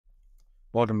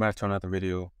Welcome back to another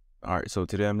video. Alright, so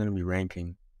today I'm going to be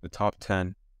ranking the top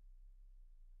 10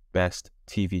 best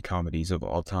TV comedies of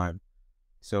all time.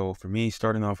 So for me,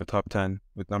 starting off with top 10,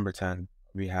 with number 10,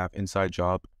 we have Inside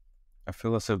Job. I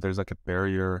feel as if there's like a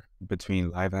barrier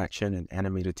between live action and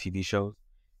animated TV shows.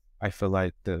 I feel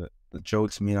like the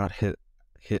jokes may not hit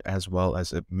as well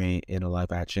as it may in a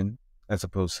live action, as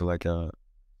opposed to like an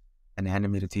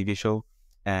animated TV show,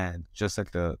 and just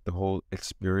like the whole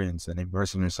experience and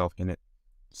immersing yourself in it.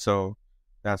 So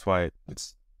that's why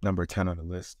it's number 10 on the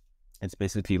list. It's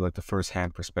basically like the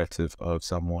first-hand perspective of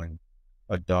someone,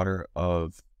 a daughter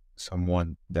of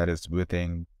someone that is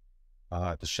within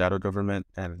the shadow government,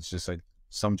 and it's just like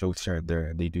some jokes here and there,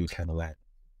 and they do kind of land.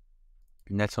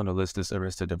 Next on the list is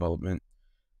Arrested Development.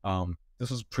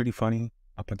 This was pretty funny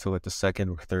up until like the second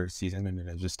or third season, and then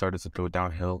it just started to go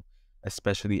downhill,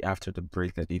 especially after the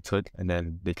break that they took, and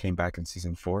then they came back in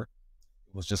season 4.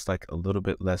 It was just like a little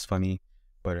bit less funny,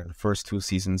 but in the first 2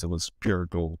 seasons, it was pure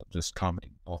gold, just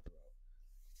comedy all throughout.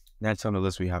 Next on the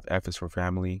list, we have F is for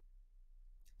Family.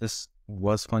 This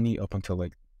was funny up until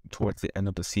like towards the end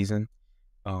of the season.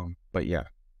 But yeah.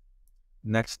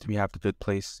 Next, we have The Good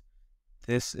Place.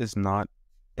 This is not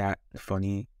that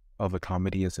funny of a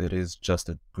comedy as it is just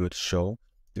a good show.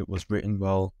 It was written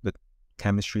well. The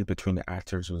chemistry between the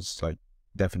actors was like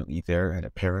definitely there and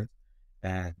apparent.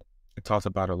 And it talks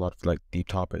about a lot of like deep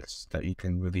topics that you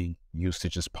can really use to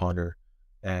just ponder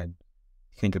and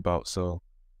think about. So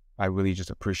I really just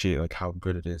appreciate like how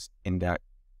good it is in that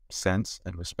sense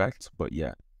and respect. But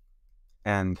yeah.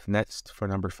 And next for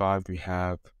number 5, we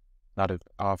have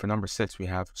for number 6, we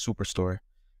have Superstore.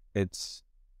 It's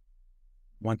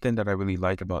one thing that I really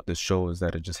like about this show is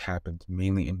that it just happens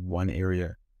mainly in one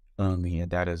area only,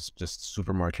 and that is just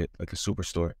supermarket, like a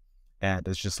superstore. And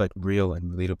it's just like real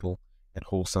and relatable and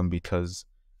wholesome because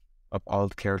of all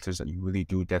the characters that you really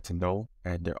do get to know,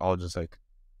 and they're all just like,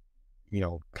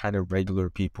 kind of regular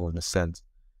people in a sense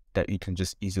that you can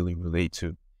just easily relate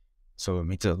to. So it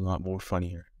makes it a lot more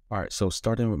funnier. All right, so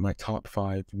starting with my top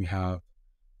 5, we have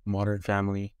Modern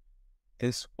Family.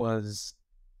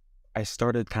 I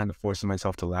started kind of forcing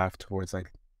myself to laugh towards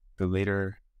like the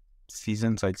later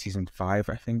seasons, like season 5,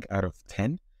 I think, out of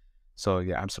 10. So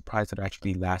yeah, I'm surprised it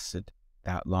actually lasted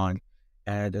that long.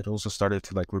 And it also started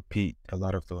to like repeat a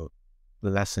lot of the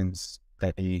lessons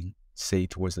that they say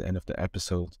towards the end of the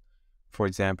episode. For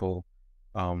example,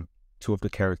 2 of the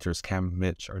characters, Cam and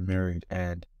Mitch, are married,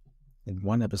 and in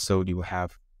one episode you will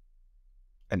have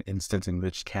an instance in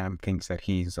which Cam thinks that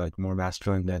he's like more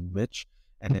masculine than Mitch,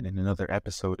 and then in another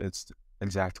episode it's the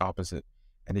exact opposite.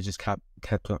 And they just kept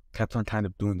on kind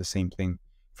of doing the same thing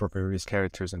for various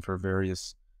characters and for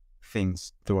various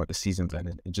things throughout the seasons, and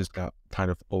it just got kind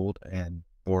of old and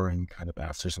boring kind of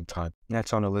after some time.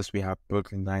 Next on the list, we have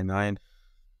Brooklyn Nine-Nine.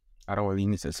 I don't really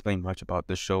need to explain much about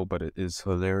this show, but it is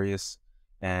hilarious,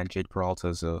 and Jake Peralta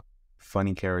is a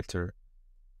funny character,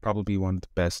 probably one of the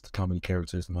best comedy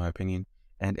characters in my opinion,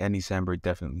 and Andy Samberg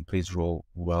definitely plays the role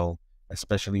well,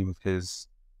 especially with his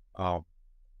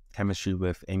chemistry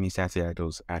with Amy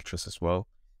Santiago's actress as well.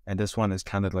 And this one is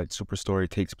kind of like Superstore. It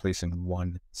takes place in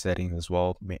one setting as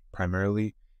well,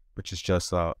 primarily, which is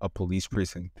just a police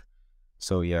precinct.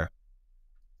 So yeah,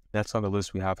 that's on the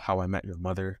list. We have How I Met Your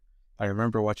Mother. I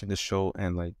remember watching this show,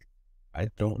 and like, I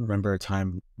don't remember a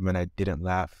time when I didn't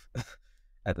laugh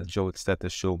at the jokes that the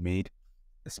show made,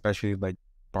 especially like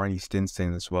Barney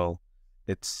Stinson as well.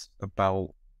 It's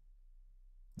about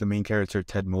the main character,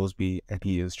 Ted Mosby, and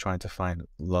he is trying to find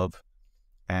love,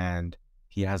 and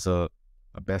he has a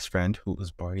best friend who was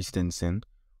Barney Stinson,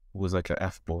 who was like a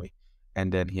F-boy,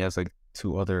 and then he has like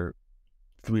 3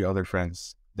 other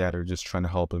friends that are just trying to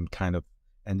help him kind of.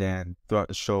 And then throughout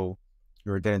the show,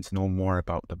 you're getting to know more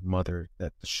about the mother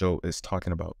that the show is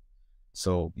talking about.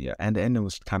 So yeah, and the ending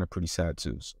was kind of pretty sad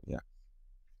too. So yeah,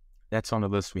 next on the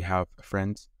list we have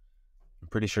Friends. I'm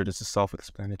pretty sure this is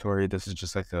self-explanatory. This is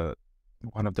just like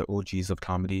one of the OGs of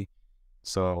comedy.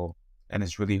 So, and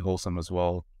it's really wholesome as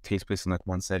well. Takes place in like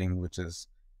one setting, which is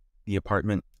the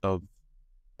apartment of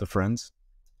the friends.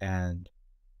 And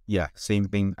yeah, same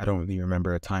thing. I don't really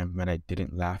remember a time when I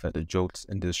didn't laugh at the jokes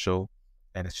in this show,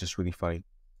 and it's just really funny.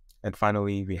 And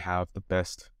finally, we have the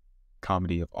best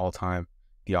comedy of all time,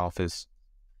 The Office,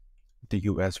 the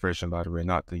US version, by the way,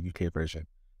 not the UK version.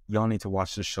 Y'all need to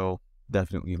watch this show.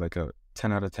 Definitely like a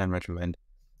 10 out of 10 recommend.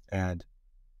 And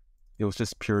it was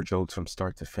just pure jokes from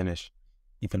start to finish,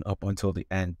 even up until the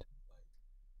end.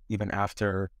 Even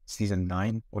after season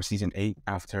 9 or season 8,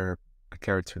 after a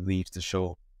character leaves the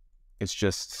show,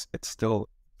 it's still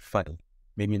funny.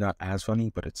 Maybe not as funny,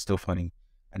 but it's still funny,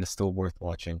 and it's still worth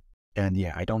watching. And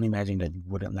yeah, I don't imagine that you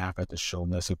wouldn't laugh at the show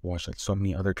unless you've watched like so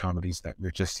many other comedies that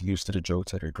you're just used to the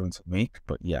jokes that they're going to make.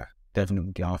 But yeah,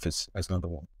 definitely The Office as another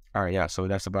one. All right, yeah, so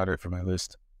that's about it for my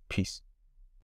list. Peace.